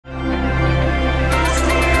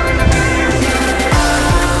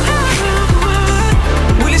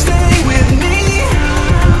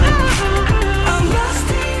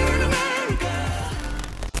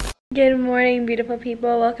morning, beautiful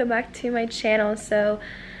people. Welcome back to my channel. So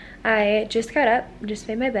I just got up, just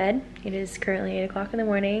made my bed. It is currently 8 o'clock in the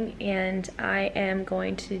morning and I am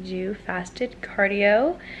going to do fasted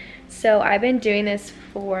cardio. So I've been doing this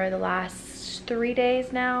for the last 3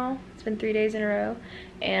 days now. It's been 3 days in a row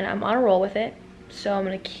and I'm on a roll with it. So I'm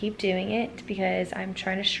gonna keep doing it because I'm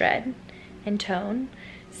trying to shred and tone.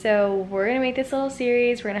 So we're gonna make this little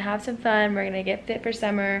series, we're gonna have some fun, we're gonna get fit for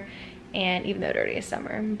summer, and even though it already is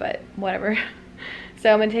summer, but whatever.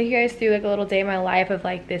 So I'm gonna take you guys through like a little day in my life of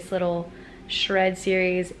like this little shred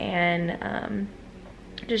series and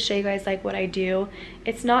just show you guys like what I do.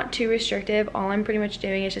 It's not too restrictive. All I'm pretty much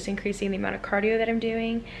doing is just increasing the amount of cardio that I'm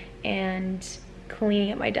doing and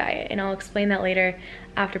cleaning up my diet, and I'll explain that later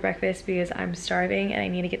after breakfast because I'm starving and I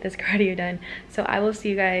need to get this cardio done. So I will see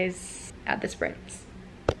you guys at the sprints.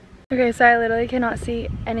 Okay, so I literally cannot see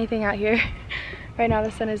anything out here. Right now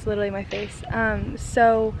the sun is literally in my face.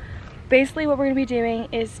 So basically what we're gonna be doing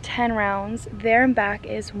is 10 rounds. There and back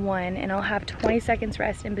is 1, and I'll have 20 seconds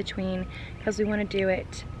rest in between because we wanna do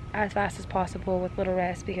it as fast as possible with little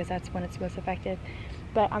rest because that's when it's most effective.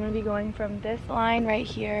 But I'm gonna be going from this line right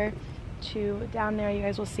here to down there. You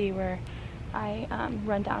guys will see where I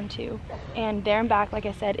run down to. And there and back, like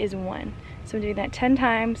I said, is 1. So I'm doing that 10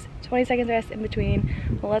 times, 20 seconds rest in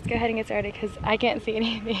between. Well, let's go ahead and get started because I can't see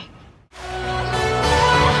anything.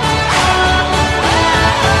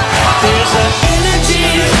 There's an energy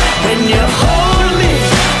when you hold me,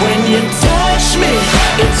 when you touch me.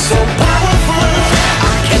 It's so powerful,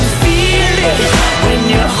 I can feel it when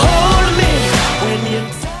you hold me, when you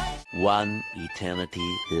touch. One eternity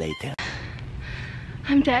later.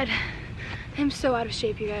 I'm dead. I'm so out of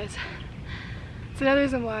shape, you guys. It's another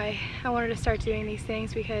reason why I wanted to start doing these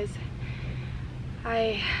things, because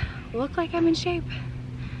I look like I'm in shape,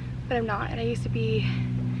 but I'm not. And I used to be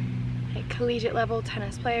a collegiate level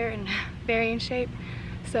tennis player and very in shape.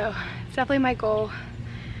 So it's definitely my goal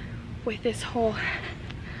with this whole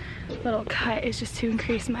little cut is just to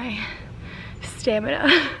increase my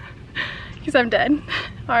stamina because I'm dead.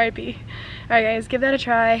 R.I.P. Alright guys, give that a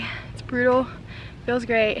try. It's brutal, feels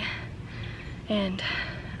great, and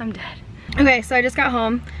I'm dead. Okay, so I just got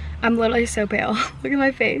home. I'm literally so pale. Look at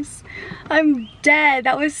my face. I'm dead.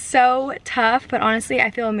 That was so tough, but honestly,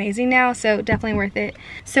 I feel amazing now, so definitely worth it.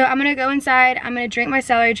 So I'm gonna go inside. I'm gonna drink my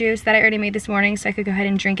celery juice that I already made this morning, so I could go ahead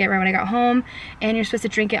and drink it right when I got home. And you're supposed to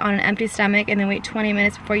drink it on an empty stomach and then wait 20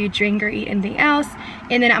 minutes before you drink or eat anything else.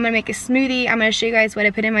 And then I'm gonna make a smoothie. I'm gonna show you guys what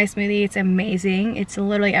I put in my smoothie. It's amazing. It's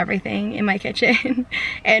literally everything in my kitchen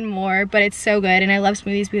and more, but it's so good. And I love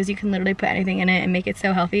smoothies because you can literally put anything in it and make it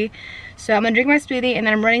so healthy. So I'm gonna drink my smoothie, and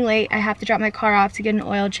then I'm running late. I have to drop my car off to get an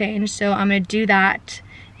oil change, so I'm gonna do that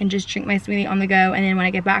and just drink my smoothie on the go, and then when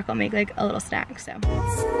I get back I'll make like a little snack. So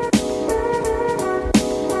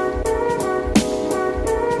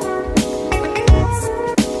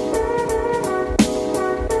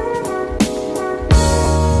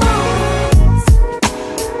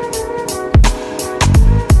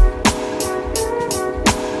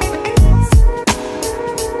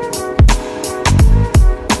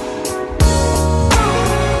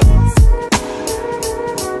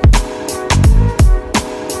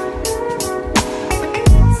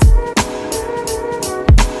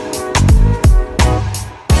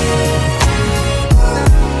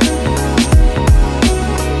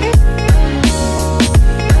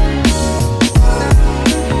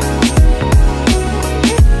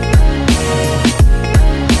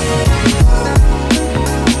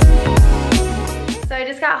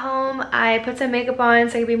I put some makeup on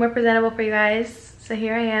so I can be more presentable for you guys. So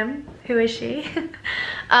here I am. Who is she?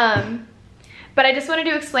 But I just wanted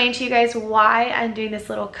to explain to you guys why I'm doing this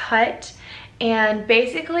little cut. And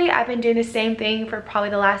basically I've been doing the same thing for probably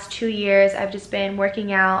the last 2 years. I've just been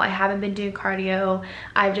working out. I haven't been doing cardio.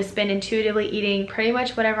 I've just been intuitively eating pretty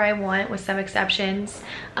much whatever I want with some exceptions.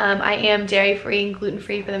 I am dairy free and gluten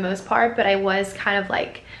free for the most part, but I was kind of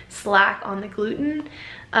like slack on the gluten.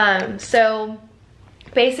 So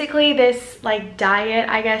basically this like diet,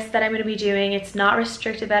 I guess, that I'm gonna be doing, it's not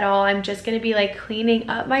restrictive at all. I'm just gonna be like cleaning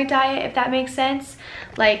up my diet, if that makes sense.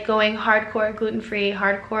 Like going hardcore gluten-free,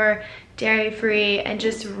 hardcore dairy-free, and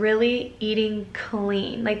just really eating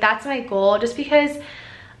clean. Like that's my goal, just because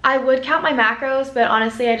I would count my macros, but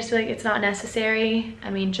honestly I just feel like it's not necessary. I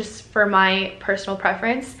mean, just for my personal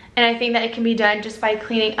preference. And I think that it can be done just by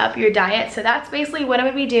cleaning up your diet. So that's basically what I'm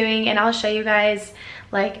gonna be doing, and I'll show you guys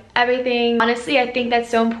like everything. Honestly, I think that's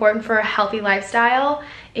so important for a healthy lifestyle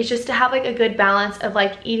It's just to have like a good balance of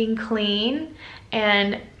like eating clean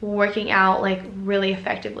and working out like really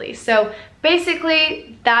effectively. So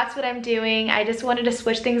basically that's what I'm doing. I just wanted to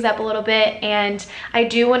switch things up a little bit, and I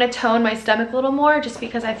do want to tone my stomach a little more just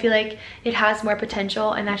because I feel like it has more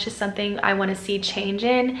potential, and that's just something I want to see change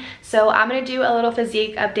in. So I'm going to do a little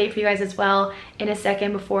physique update for you guys as well in a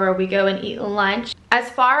second before we go and eat lunch. As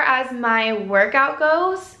far as my workout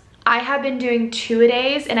goes, I have been doing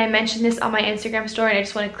 2-a-days, and I mentioned this on my Instagram story, and I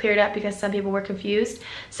just want to clear it up because some people were confused.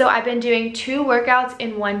 So I've been doing 2 workouts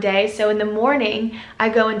in one day. So in the morning, I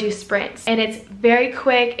go and do sprints, and it's very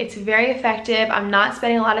quick, it's very effective. I'm not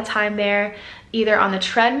spending a lot of time there, either on the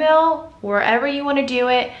treadmill, wherever you want to do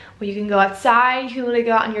it, or you can go outside, you can literally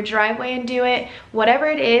go out in your driveway and do it. Whatever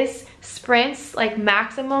it is, sprints like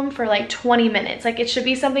maximum for like 20 minutes. Like it should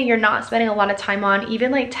be something you're not spending a lot of time on,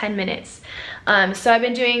 even like 10 minutes. So I've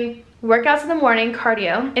been doing workouts in the morning,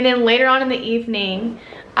 cardio, and then later on in the evening,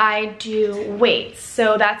 I do weights.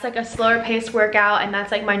 So that's like a slower paced workout, and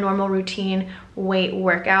that's like my normal routine weight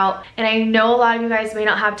workout. And I know a lot of you guys may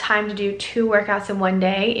not have time to do 2 workouts in one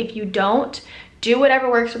day. If you don't, do whatever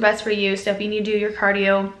works best for you. So if you need to do your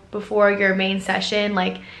cardio before your main session,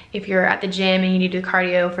 like if you're at the gym and you need to do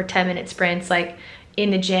cardio for 10-minute sprints, like in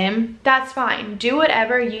the gym, that's fine. Do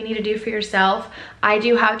whatever you need to do for yourself. I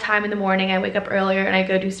do have time in the morning. I wake up earlier and I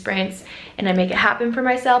go do sprints, and I make it happen for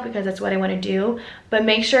myself because that's what I want to do. But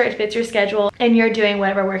make sure it fits your schedule and you're doing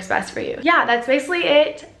whatever works best for you. Yeah, that's basically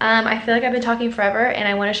it. I feel like I've been talking forever, and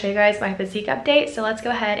I want to show you guys my physique update. So let's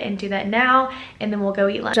go ahead and do that now, and then we'll go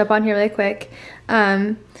eat lunch. Jump on here really quick.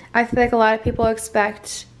 I feel like a lot of people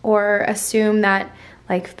expect or assume that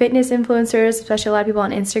like fitness influencers, especially a lot of people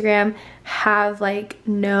on Instagram, have like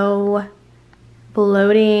no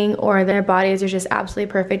bloating or their bodies are just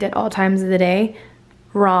absolutely perfect at all times of the day.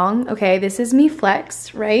 Wrong. Okay, this is me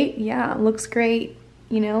flex, right? Yeah, looks great.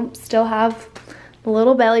 You know, still have a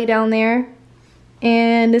little belly down there.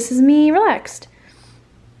 And this is me relaxed.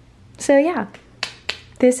 So yeah,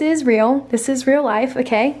 this is real. This is real life,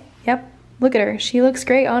 okay? Yep, look at her. She looks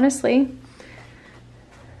great, honestly.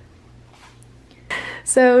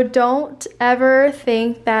 So don't ever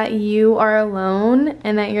think that you are alone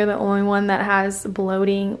and that you're the only one that has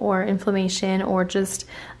bloating or inflammation or just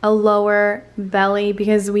a lower belly,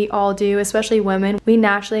 because we all do, especially women. We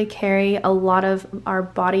naturally carry a lot of our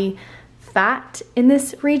body fat in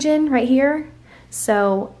this region right here.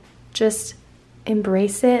 So just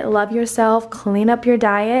embrace it, love yourself, clean up your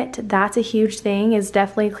diet. That's a huge thing, is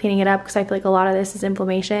definitely cleaning it up, because I feel like a lot of this is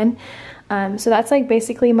inflammation. So that's like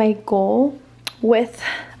basically my goal with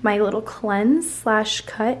my little cleanse slash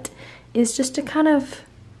cut, is just to kind of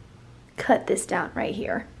cut this down right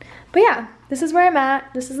here. But yeah, this is where I'm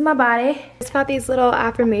at. This is my body. I just got these little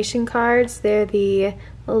affirmation cards. They're the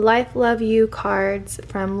Life Love You cards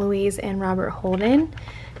from Louise and Robert Holden.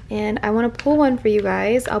 And I want to pull one for you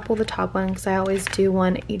guys. I'll pull the top one because I always do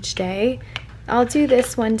one each day. I'll do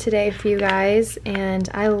this one today for you guys. And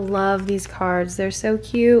I love these cards. They're so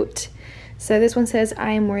cute. So this one says,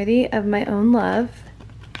 I am worthy of my own love.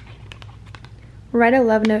 Write a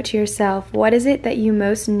love note to yourself. What is it that you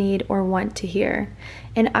most need or want to hear?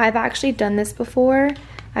 And I've actually done this before.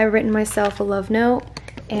 I've written myself a love note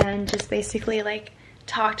and just basically like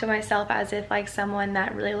talk to myself as if like someone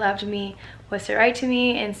that really loved me was to write to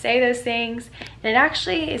me and say those things. And it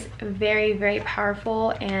actually is very, very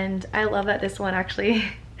powerful. And I love that this one actually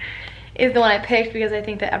is the one I picked, because I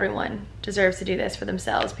think that everyone deserves to do this for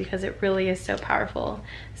themselves, because it really is so powerful.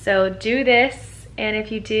 So do this, and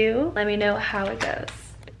if you do, let me know how it goes.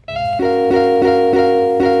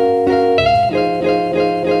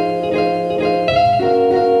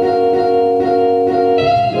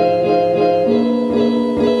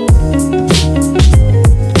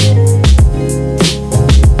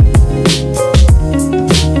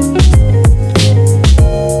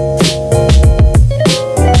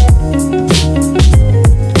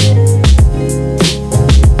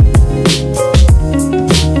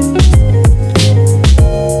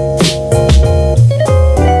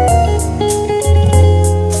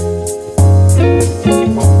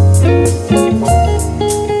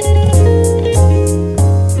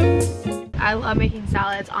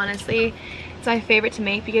 Honestly, it's my favorite to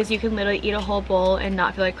make, because you can literally eat a whole bowl and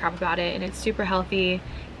not feel like crap about it, and it's super healthy.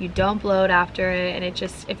 You don't bloat after it, and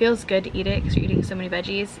it feels good to eat it because you're eating so many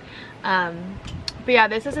veggies. But yeah,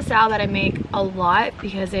 this is a salad that I make a lot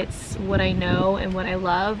because it's what I know and what I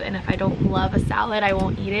love, and if I don't love a salad, I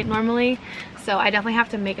won't eat it normally. So I definitely have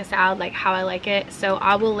to make a salad like how I like it. So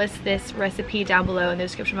I will list this recipe down below in the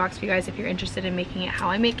description box for you guys if you're interested in making it how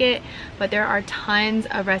I make it. But there are tons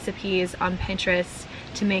of recipes on Pinterest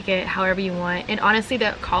to make it however you want. And honestly,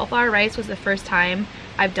 the cauliflower rice was the first time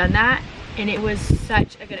I've done that, and it was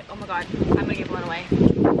such a good, oh my god, I'm gonna get blown away.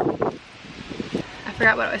 I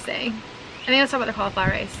forgot what I was saying. I think I was talking about the cauliflower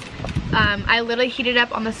rice. I literally heated it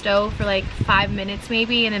up on the stove for like 5 minutes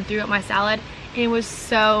maybe, and then threw up my salad, and it was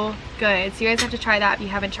so good. So you guys have to try that if you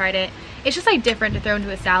haven't tried it. It's just like different to throw into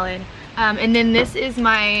a salad. And then this is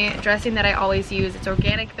my dressing that I always use. It's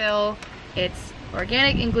organic though. It's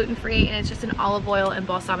organic and gluten-free, and it's just an olive oil and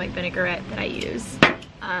balsamic vinaigrette that I use.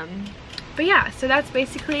 But yeah, so that's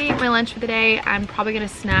basically my lunch for the day. I'm probably gonna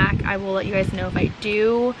snack. I will let you guys know if I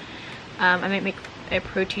do. I might make a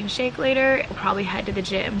protein shake later. I'll probably head to the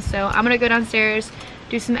gym. So I'm gonna go downstairs,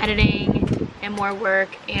 do some editing and more work,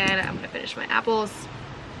 and I'm gonna finish my apples,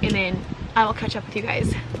 and then I will catch up with you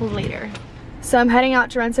guys later. So I'm heading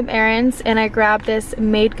out to run some errands, and I grabbed this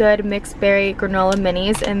Made Good mixed berry granola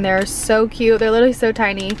minis, and they're so cute. They're literally so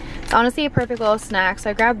tiny. It's honestly a perfect little snack.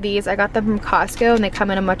 So I grabbed these. I got them from Costco, and they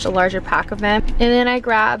come in a much larger pack of them. And then I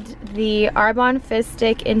grabbed the Arbonne Fizz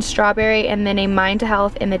Stick in strawberry, and then a Mind to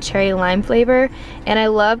Health in the cherry lime flavor. And I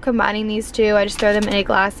love combining these two. I just throw them in a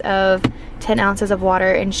glass of 10 ounces of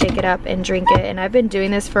water and shake it up and drink it. And I've been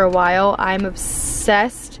doing this for a while. I'm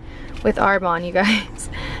obsessed with Arbonne, you guys.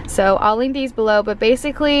 So I'll link these below, but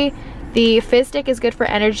basically the Fizz Stick is good for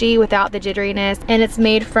energy without the jitteriness, and it's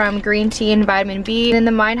made from green tea and vitamin B. And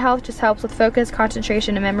the Mind Health just helps with focus,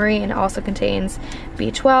 concentration, and memory, and it also contains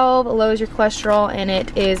B12, lowers your cholesterol, and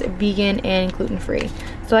it is vegan and gluten-free.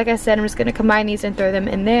 So like I said, I'm just gonna combine these and throw them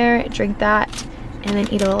in there, drink that, and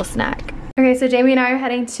then eat a little snack. Okay, so Jamie and I are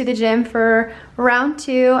heading to the gym for round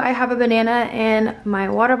 2. I have a banana and my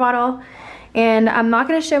water bottle. And I'm not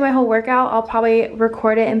gonna show my whole workout. I'll probably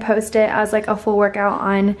record it and post it as like a full workout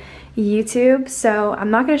on YouTube. So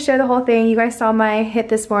I'm not gonna show the whole thing. You guys saw my hit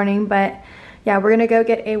this morning, but yeah, we're gonna go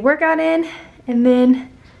get a workout in and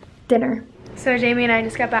then dinner. So Jamie and I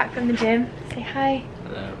just got back from the gym. Say hi.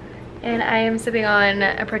 Hello. And I am sipping on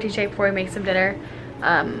a protein shake before we make some dinner.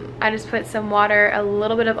 I just put some water, a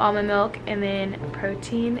little bit of almond milk, and then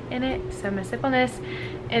protein in it. So I'm gonna sip on this,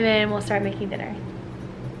 and then we'll start making dinner.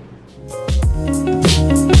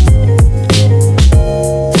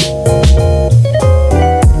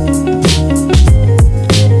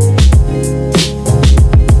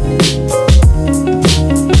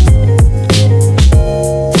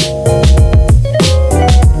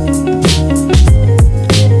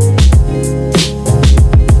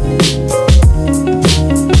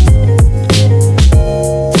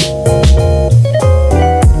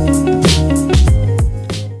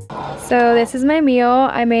 So this is my meal.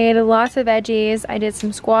 I made lots of veggies. I did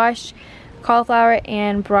some squash, cauliflower,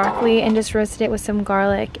 and broccoli, and just roasted it with some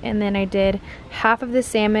garlic. And then I did half of the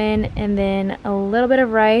salmon and then a little bit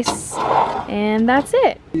of rice, and that's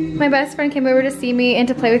it. My best friend came over to see me and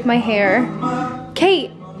to play with my hair.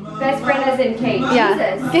 Kate! Best friend as in Kate.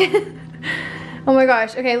 Yeah. Jesus. Oh my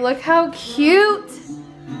gosh. Okay, look how cute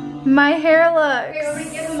my hair looks. Okay, want me to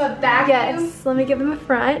give him a vacuum? Yes, let me give him a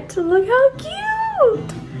front. Look how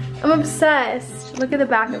cute! I'm obsessed. Look at the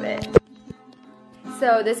back of it.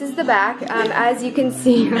 So this is the back, as you can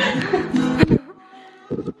see. Don't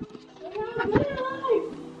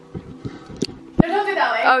do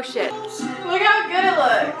that way. Oh shit. Look how good it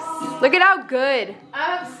looks. Look at how good.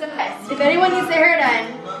 I'm obsessed. If anyone needs their hair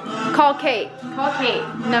done, call Kate. Call Kate.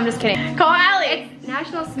 No, I'm just kidding. Call Allie. It's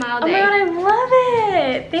National Smile Oh Day. my god, I love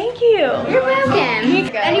it. Thank you. You're welcome. Here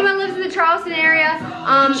you go. Anyone lives in the Charleston area,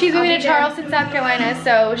 She's moving I'll to be there. Charleston, South Carolina,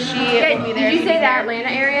 so she will be there. Did you say the there. Atlanta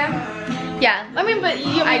area? Yeah. I mean, but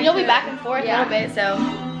you'll be back and forth Yeah. a little bit, so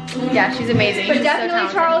yeah, she's amazing. But She's definitely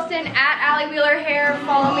so talented. Charleston, at Allie Wheeler Hair.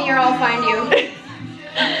 Follow me or I'll find you.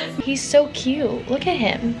 He's so cute. Look at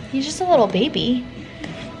him. He's just a little baby.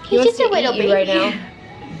 He's just a little baby right now.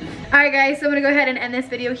 Alright guys, so I'm gonna go ahead and end this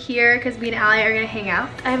video here because me and Allie are gonna hang out.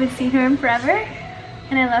 I haven't seen her in forever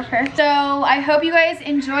and I love her. So I hope you guys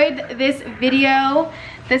enjoyed this video,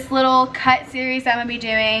 this little cut series I'm gonna be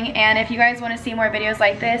doing. And if you guys wanna see more videos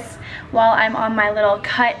like this while I'm on my little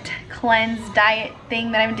cut, cleanse, diet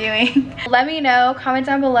thing that I'm doing, let me know, comment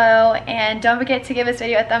down below, and don't forget to give this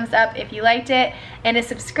video a thumbs up if you liked it, and to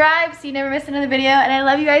subscribe so you never miss another video. And I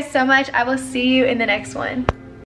love you guys so much. I will see you in the next one.